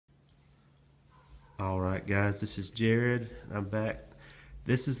Alright guys, this is Jared. I'm back.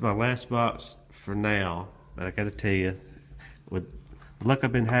 This is my last box for now, but I gotta tell you, with the luck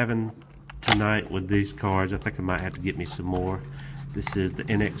I've been having tonight with these cards, I think I might have to get me some more. This is the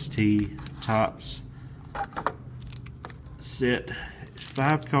NXT Tops set. It's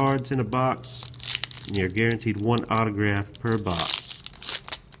 5 cards in a box, and you're guaranteed 1 autograph per box.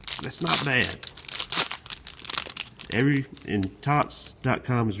 That's not bad.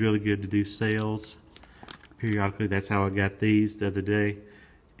 Tops.com is really good to do sales periodically. That's how I got these the other day.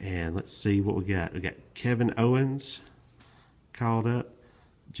 And let's see what we got. We got Kevin Owens called up,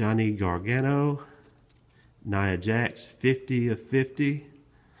 Johnny Gargano, Nia Jax, 50 of 50,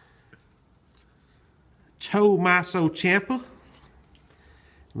 Tommaso Ciampa.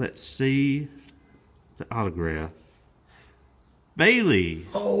 Let's see the autograph. Bailey,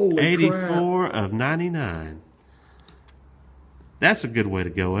 holy 84 crap. of 99. That's a good way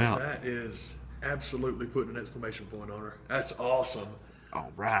to go out. That is absolutely putting an exclamation point on her. That's awesome.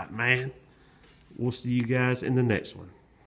 All right, man. We'll see you guys in the next one.